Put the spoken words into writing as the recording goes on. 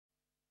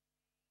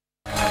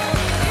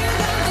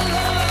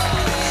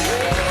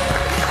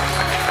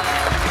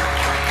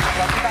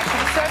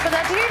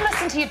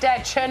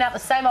dad churn out the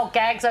same old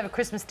gags over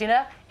Christmas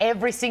dinner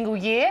every single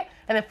year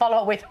and then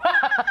follow it with...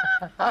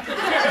 Well,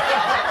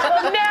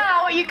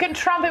 now you can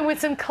trump him with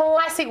some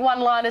classic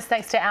one-liners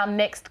thanks to our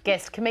next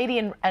guest.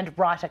 Comedian and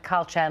writer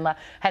Karl Chandler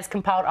has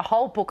compiled a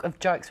whole book of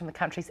jokes from the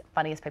country's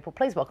funniest people.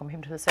 Please welcome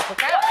him to the Circle.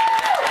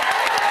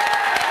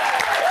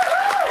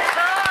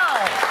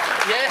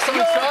 Yes,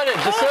 I'm excited.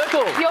 The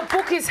Circle. Your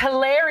book is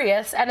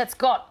hilarious and it's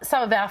got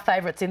some of our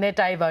favourites in there,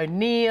 Dave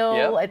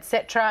O'Neill,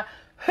 etc.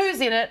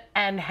 Who's in it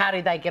and how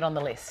did they get on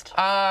the list?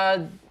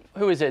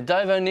 Who is there?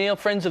 Dave O'Neill,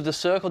 friends of the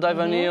Circle. Dave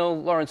O'Neill,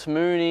 Lawrence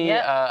Mooney,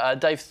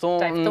 Dave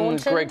Thornton,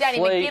 Greg Danny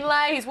Fleet.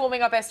 McGinley, who's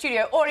warming up our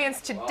studio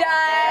audience today.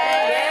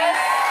 Yes.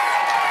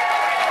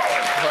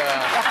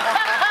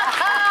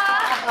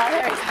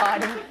 Very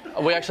exciting.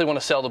 We actually want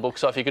to sell the book,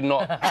 so if you could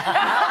not...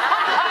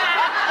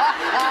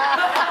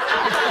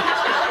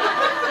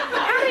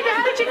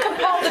 How did you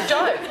compile the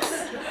jokes?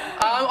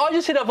 I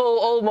just hit up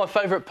all my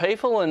favourite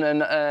people, and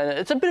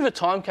it's a bit of a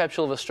time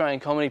capsule of Australian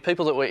comedy.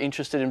 People that were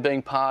interested in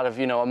being part of,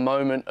 you know, a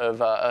moment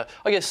of, I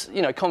guess,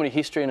 you know, comedy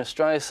history in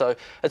Australia. So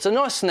it's a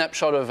nice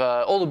snapshot of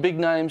all the big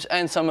names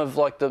and some of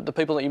like the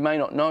people that you may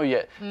not know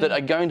yet that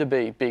are going to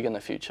be big in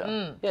the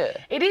future. Yeah,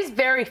 it is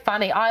very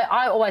funny.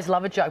 I always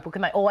love a joke book,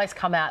 and they always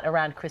come out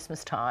around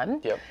Christmas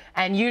time. Yep.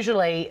 And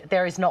usually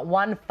there is not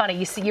one funny.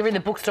 You see, you're in the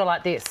bookstore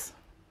like this.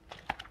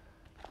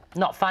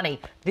 Not funny.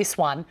 This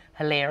one,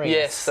 hilarious.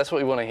 Yes, that's what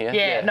we want to hear.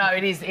 Yeah, no,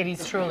 it is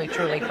truly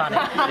funny.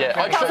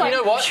 Yeah, you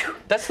know what?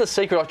 That's the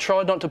secret. I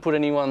tried not to put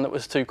anyone that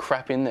was too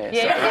crap in there.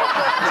 Yeah.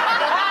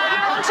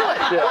 So. You're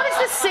onto it. What is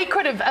the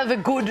secret of a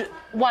good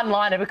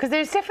one-liner? Because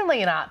there's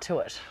definitely an art to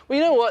it. Well,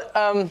 you know what?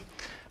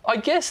 I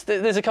guess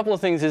there's a couple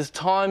of things. There's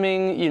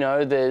timing, you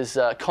know, there's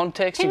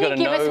context. Can You've got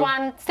you to give know... us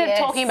one? Instead of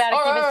talking about it,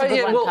 give us a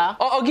good one, Karl.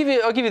 I'll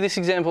give you this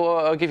example.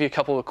 I'll give you a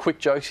couple of quick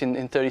jokes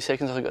in 30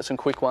 seconds. I've got some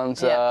quick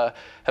ones. How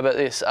about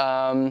this?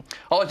 I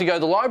like to go to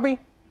the library,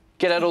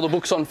 get out all the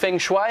books on feng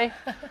shui,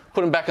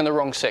 put them back in the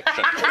wrong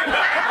section.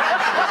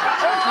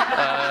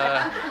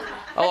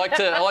 I like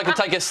to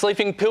take a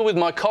sleeping pill with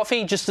my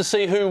coffee just to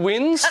see who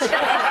wins.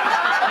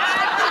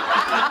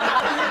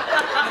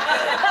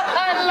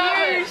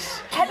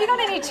 Have you got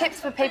any tips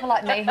for people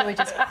like me who are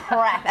just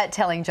crap at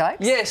telling jokes?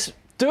 Yes.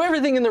 Do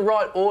everything in the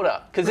right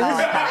order, because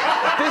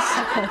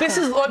this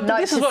is what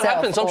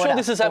happens. I'm sure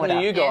this has happened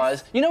to you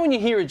guys. Yes. You know when you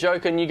hear a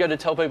joke and you go to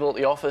tell people at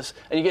the office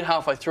and you get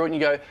halfway through it and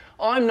you go,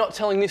 I'm not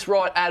telling this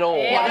right at all.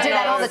 Yeah, I do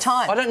that all the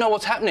time. I don't know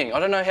what's happening.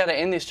 I don't know how to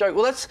end this joke.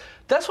 Well,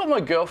 that's what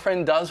my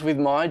girlfriend does with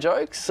my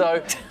jokes.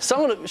 So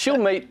she'll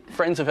meet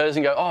friends of hers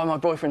and go, oh, my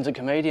boyfriend's a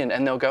comedian,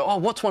 and they'll go, oh,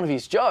 what's one of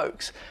his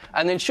jokes?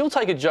 And then she'll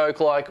take a joke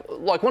like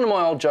one of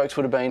my old jokes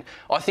would have been,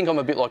 I think I'm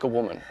a bit like a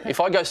woman.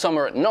 If I go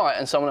somewhere at night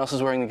and someone else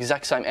is wearing the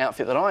exact same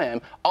outfit that I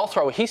am, I'll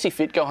throw a hissy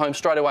fit, go home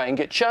straight away and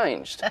get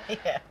changed.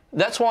 Yeah.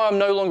 That's why I'm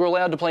no longer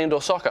allowed to play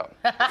indoor soccer.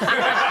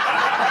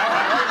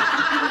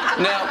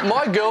 Now,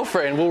 my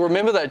girlfriend will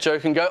remember that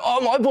joke and go, oh,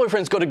 my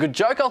boyfriend's got a good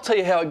joke. I'll tell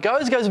you how it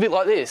goes. It goes a bit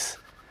like this.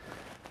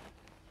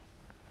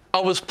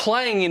 I was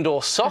playing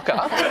indoor soccer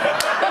and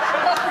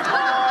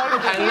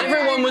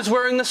everyone was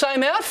wearing the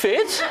same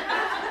outfit.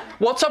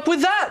 What's up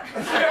with that?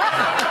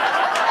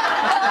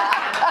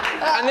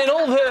 And then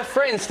all of her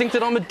friends think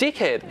that I'm a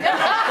dickhead.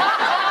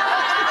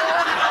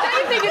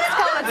 I think it's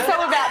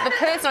so about the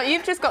person.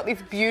 You've just got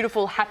this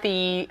beautiful,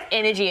 happy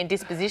energy and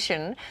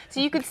disposition. So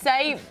you could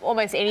say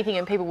almost anything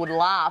and people would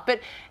laugh.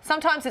 But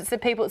sometimes it's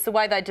the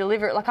way they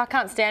deliver it. Like, I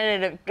can't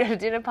stand it at a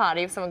dinner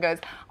party if someone goes,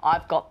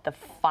 I've got the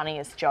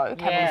funniest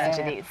joke. Have a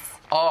listen to this.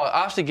 Oh,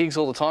 after gigs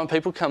all the time,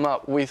 people come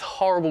up with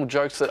horrible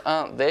jokes that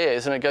aren't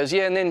theirs, and it goes,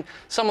 yeah, and then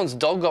someone's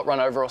dog got run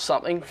over or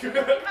something.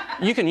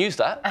 You can use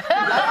that.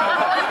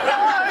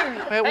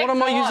 What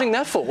am I using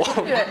that for?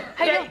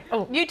 Hey,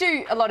 you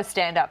do a lot of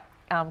stand-up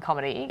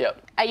comedy.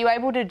 Yep. Are you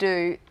able to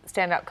do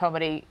stand-up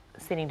comedy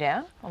sitting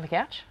down on the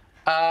couch?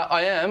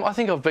 I am. I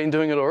think I've been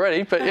doing it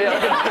already, but yeah.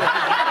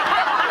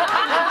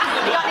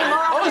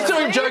 I was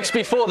doing jokes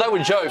before. They were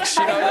jokes,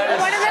 you know.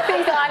 One of the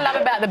things that I love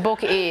about the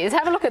book is,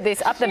 have a look at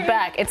this up the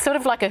back. It's sort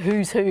of like a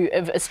who's who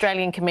of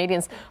Australian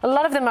comedians. A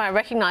lot of them I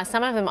recognise.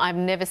 Some of them I've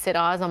never set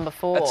eyes on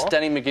before. That's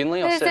Danny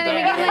McGinley. There's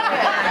Danny McGinley.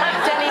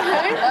 Danny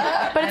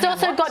who? But it's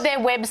also got their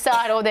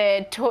website or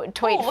their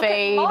tweet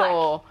feed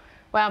or...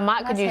 Well,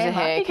 Mike could use a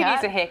haircut. He could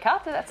use a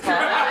haircut, that's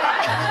fine.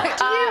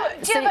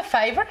 Do you have a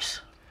favourite?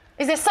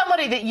 Is there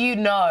somebody that you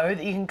know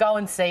that you can go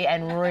and see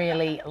and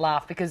really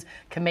laugh? Because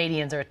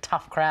comedians are a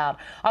tough crowd.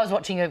 I was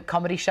watching a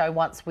comedy show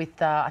once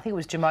with, I think it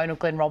was Jamone or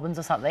Glenn Robbins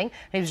or something, and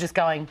he was just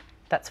going,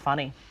 that's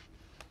funny.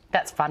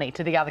 That's funny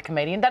to the other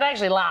comedian. They don't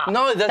actually laugh.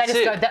 No, that's it.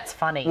 They just go, that's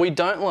funny. We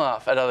don't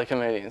laugh at other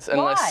comedians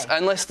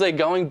unless they're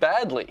going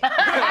badly.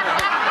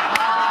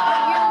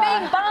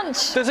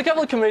 Bunch. There's a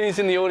couple of comedians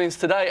in the audience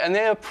today and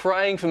they're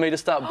praying for me to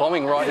start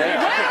bombing right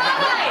now.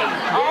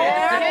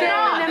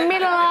 In the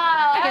middle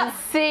aisle, I can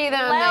see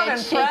them on their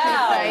cheeky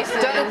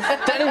faces.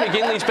 Danny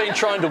McGinley's been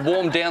trying to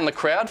warm down the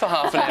crowd for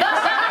half an hour.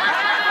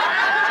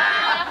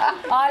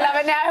 I love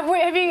it. Now,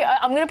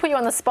 I'm going to put you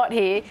on the spot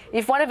here.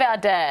 If one of our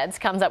dads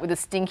comes up with a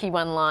stinky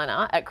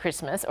one-liner at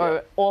Christmas or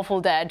an awful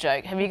dad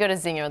joke, have you got a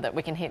zinger that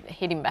we can hit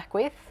him back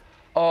with?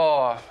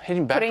 Oh, hit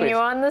him back Putting with. you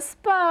on the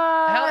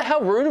spot. How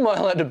rude am I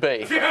allowed to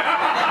be?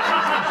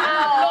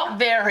 Not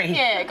very.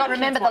 Yeah, got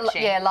Remember kids the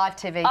watching. live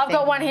TV. I've thing.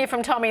 got one here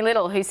from Tommy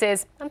Little who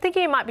says, I'm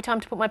thinking it might be time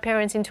to put my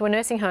parents into a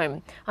nursing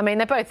home. I mean,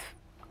 they both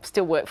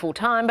still work full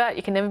time, but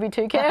you can never be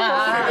too careful.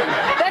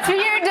 That's for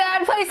you,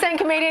 Dad. Please thank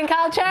comedian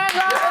Karl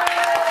Chandler.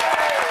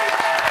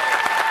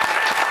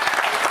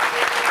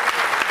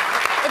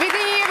 If you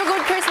think you have a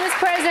good Christmas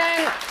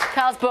present,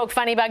 Karl's book,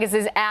 Funny Buggers,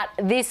 is out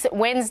this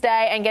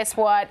Wednesday. And guess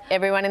what?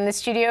 Everyone in the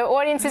studio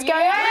audience is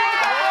going,